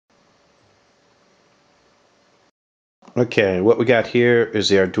Okay, what we got here is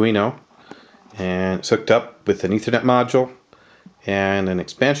the Arduino, and it's hooked up with an Ethernet module and an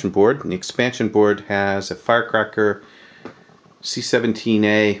expansion board. And the expansion board has a Firecracker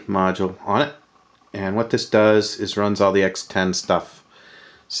C17A module on it. And what this does is runs all the X10 stuff.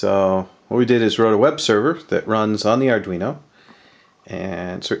 So what we did is wrote a web server that runs on the Arduino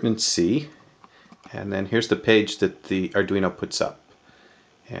and it's written in C. And then here's the page that the Arduino puts up.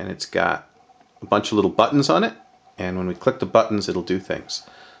 And it's got a bunch of little buttons on it. And when we click the buttons, it'll do things.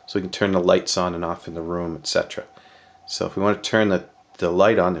 So we can turn the lights on and off in the room, etc. So if we want to turn the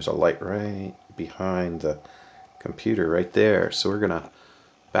light on, there's a light right behind the computer right there. So we're going to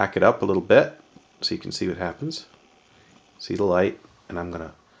back it up a little bit so you can see what happens. See the light, and I'm going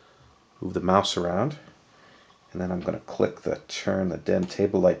to move the mouse around. And then I'm going to click the turn the den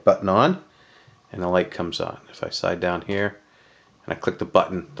table light button on, and the light comes on. If I slide down here and I click the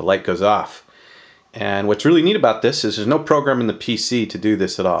button, the light goes off. And what's really neat about this is there's no program in the PC to do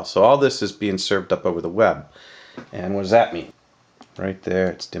this at all. So all this is being served up over the web. And what does that mean? Right there,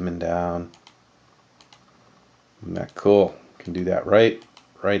 it's dimming down. Isn't that cool? Can do that right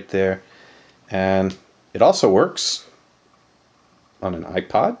there. And it also works on an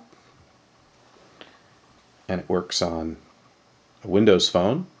iPod. And it works on a Windows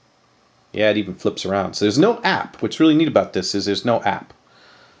phone. Yeah, it even flips around. So there's no app. What's really neat about this is there's no app.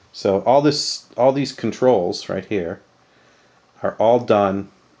 So all these controls right here are all done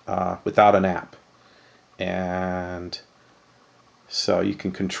without an app, and so you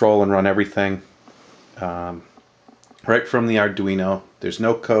can control and run everything right from the Arduino. There's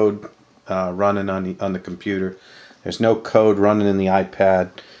no code running on the computer. There's no code running in the iPad,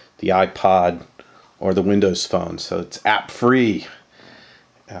 the iPod, or the Windows phone. So it's app free.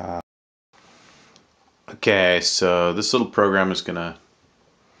 Okay, so this little program is gonna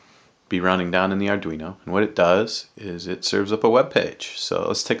be running down in the Arduino, and what it does is it serves up a web page. So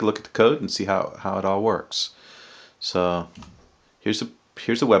let's take a look at the code and see how it all works. So here's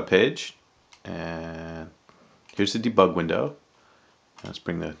a web page, and here's the debug window. Let's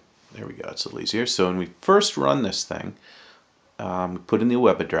bring there we go, it's a little easier. So when we first run this thing, we put in the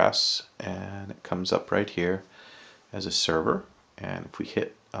web address, and it comes up right here as a server. And if we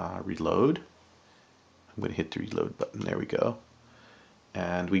hit reload, I'm going to hit the reload button, there we go.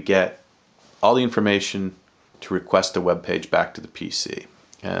 And we get all the information to request a web page back to the PC.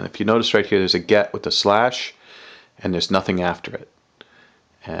 And if you notice right here, there's a get with a slash, and there's nothing after it.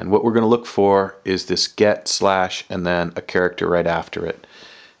 And what we're going to look for is this get slash and then a character right after it.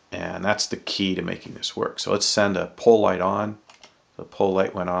 And that's the key to making this work. So let's send a pole light on. The pole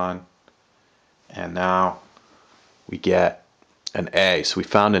light went on, and now we get an A. So we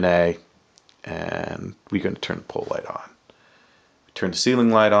found an A, and we're going to turn the pole light on. We turn the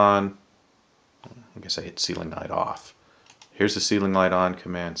ceiling light on. I guess I hit ceiling light off. Here's the ceiling light on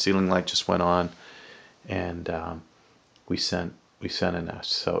command. Ceiling light just went on, and we sent an S.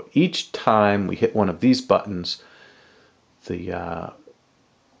 So each time we hit one of these buttons, the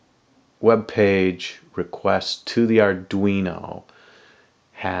web page request to the Arduino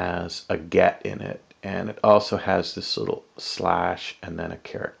has a get in it, and it also has this little slash and then a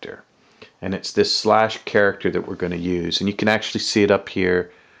character. And it's this slash character that we're going to use, and you can actually see it up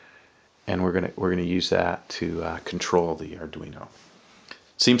here, and we're going to use that to control the Arduino.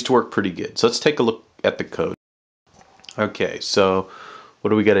 Seems to work pretty good. So let's take a look at the code. Okay, so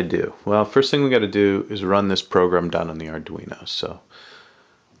what do we got to do? Well, first thing we got to do is run this program down on the Arduino. So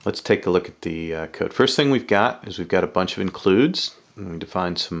let's take a look at the code. First thing we've got a bunch of includes, and we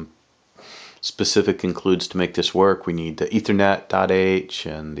define some specific includes to make this work. We need the Ethernet.h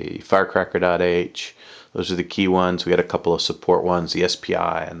and the Firecracker.h. Those are the key ones. We got a couple of support ones, the SPI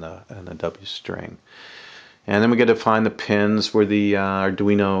and the W string. And then we got to find the pins where the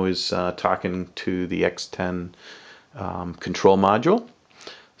Arduino is talking to the X10 control module.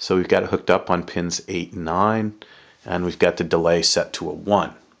 So we've got it hooked up on pins 8 and 9, and we've got the delay set to a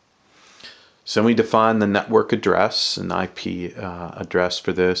 1. So we define the network address, an IP address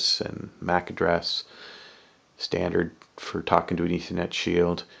for this, and MAC address, standard for talking to an Ethernet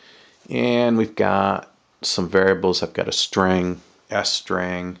shield. And we've got some variables. I've got a string, S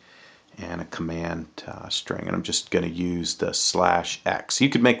string, and a command string, and I'm just going to use the /x. You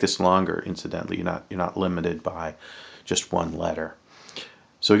could make this longer, incidentally. You're not limited by just one letter.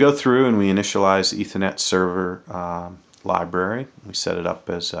 So we go through and we initialize the Ethernet server library. We set it up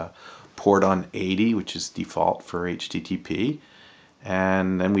as a port on 80, which is default for HTTP,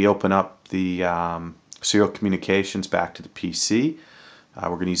 and then we open up the serial communications back to the PC. We're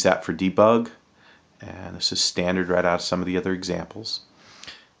going to use that for debug, and this is standard right out of some of the other examples.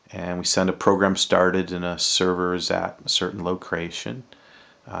 and we send a program started and a server is at a certain location.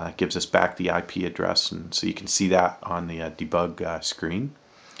 It gives us back the IP address, and so you can see that on the debug screen.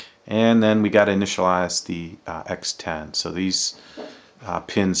 And then we got to initialize the X10. So these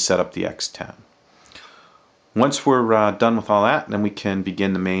pins set up the X10. Once we're done with all that, then we can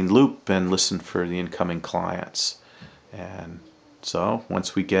begin the main loop and listen for the incoming clients. And so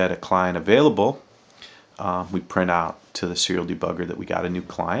once we get a client available, we print out to the serial debugger that we got a new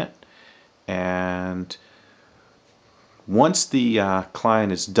client. And once the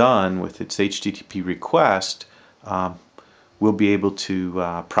client is done with its HTTP request, we'll be able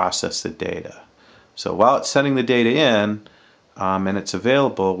to process the data. So while it's sending the data in and it's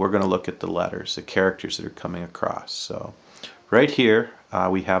available, we're going to look at the letters, the characters that are coming across. So right here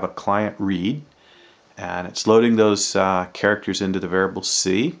we have a client read, and it's loading those characters into the variable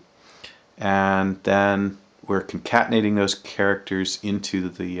C, and then we're concatenating those characters into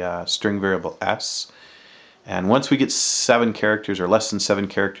the string variable S. And once we get 7 characters or less than 7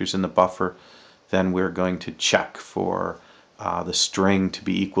 characters in the buffer, then we're going to check for the string to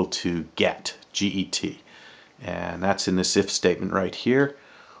be equal to get, G-E-T. And that's in this if statement right here.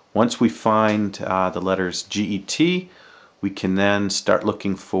 Once we find the letters G-E-T, we can then start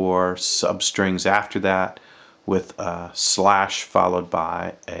looking for substrings after that with a slash followed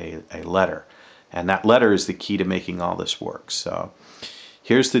by a letter. And that letter is the key to making all this work. So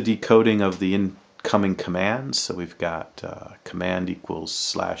here's the decoding of the incoming commands. So we've got command equals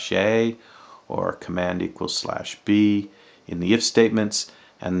 /A or command equals /B in the if statements,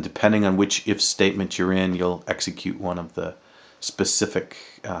 and depending on which if statement you're in, you'll execute one of the specific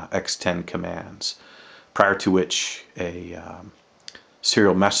X10 commands, prior to which a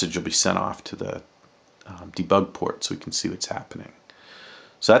serial message will be sent off to the debug port so we can see what's happening.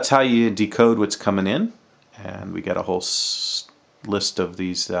 So that's how you decode what's coming in, and we got a whole list of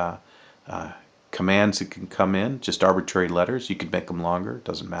these commands that can come in, just arbitrary letters. You could make them longer,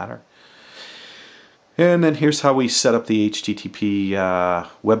 doesn't matter. And then here's how we set up the HTTP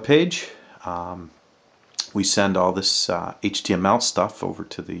web page. We send all this HTML stuff over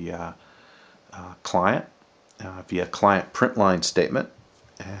to the client via client print line statement.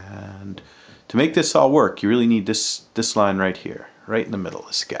 And to make this all work, you really need this line right here, right in the middle,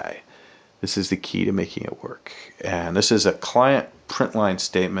 this guy. This is the key to making it work. And this is a client print line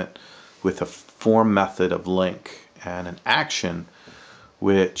statement with a form method of link and an action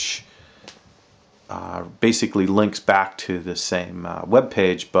which basically links back to the same web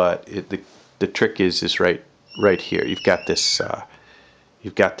page, but the trick is right here. You've got this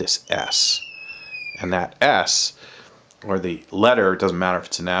S, and that S, or the letter, it doesn't matter if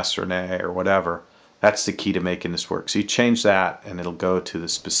it's an S or an A or whatever, that's the key to making this work. So you change that and it'll go to the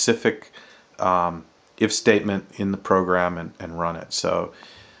specific if statement in the program and run it. So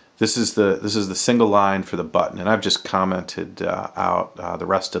this is the single line for the button, and I've just commented out the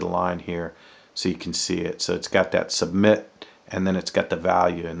rest of the line here so you can see it. So it's got that submit, and then it's got the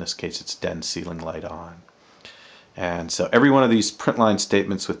value. In this case, it's den ceiling light on. And so every one of these print line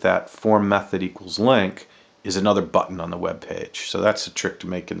statements with that form method equals link is another button on the web page. So that's the trick to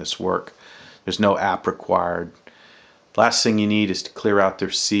making this work. There's no app required. Last thing you need is to clear out the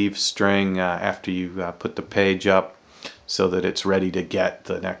receive string after you put the page up so that it's ready to get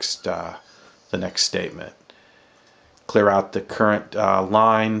the next statement. Clear out the current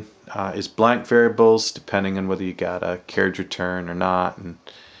line is blank variables, depending on whether you got a carriage return or not, and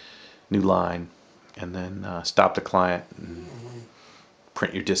new line, and then stop the client and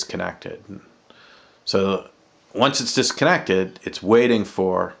print your disconnected. So once it's disconnected, it's waiting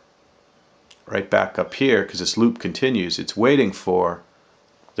for, right back up here, because this loop continues, it's waiting for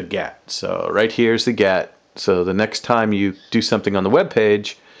the get. So right here's the get. So the next time you do something on the web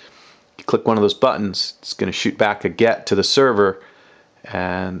page, you click one of those buttons, it's going to shoot back a get to the server,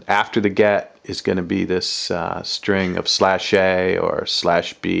 and after the get is going to be this string of /A or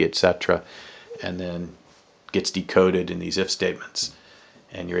 /B, etc., and then gets decoded in these if statements,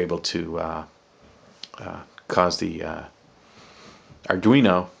 and you're able to cause the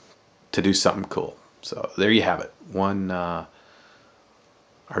Arduino to do something cool. So there you have it, one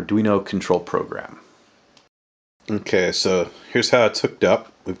Arduino control program. Okay, so here's how it's hooked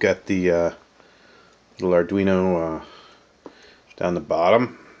up. We've got the little Arduino down the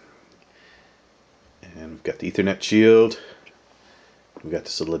bottom, and we've got the Ethernet shield. We've got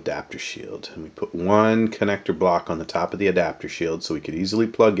this little adapter shield, and we put one connector block on the top of the adapter shield so we could easily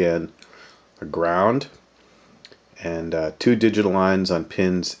plug in a ground and 2 digital lines on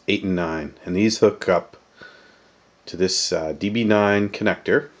pins 8 and 9, and these hook up to this DB9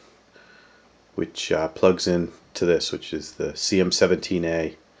 connector, which plugs in to this, which is the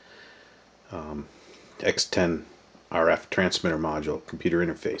CM17A X10 RF transmitter module computer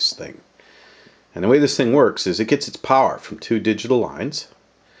interface thing. And the way this thing works is it gets its power from two digital lines,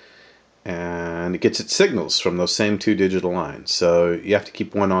 and it gets its signals from those same two digital lines. So you have to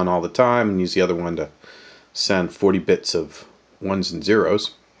keep one on all the time and use the other one to send 40 bits of ones and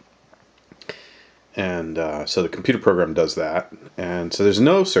zeros. And so the computer program does that. And so there's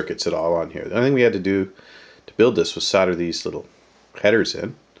no circuits at all on here. The only thing we had to do to build this was solder these little headers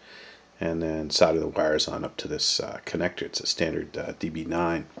in, and then solder the wires on up to this connector. It's a standard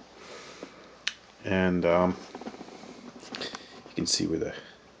DB9. And you can see where the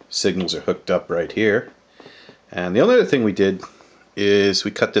signals are hooked up right here. And the only other thing we did is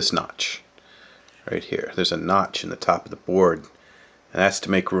we cut this notch right here. There's a notch in the top of the board, and that's to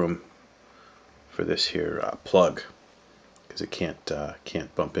make room for this here plug, because it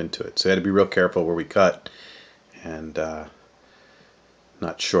can't bump into it. So we had to be real careful where we cut and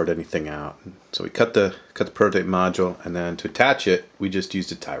not short anything out. So we cut the prototype module, and then to attach it, we just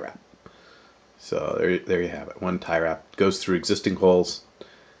used a tie wrap. So there you have it. One tie wrap goes through existing holes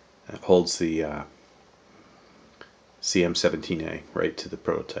and holds the CM17A right to the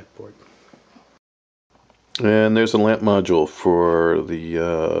prototype board. And there's a lamp module for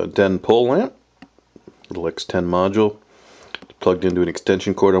the Den pole lamp. Little X10 module. It's plugged into an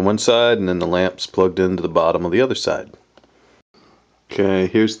extension cord on one side, and then the lamp's plugged into the bottom of the other side. Okay,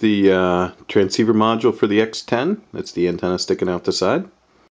 here's the transceiver module for the X10. That's the antenna sticking out the side.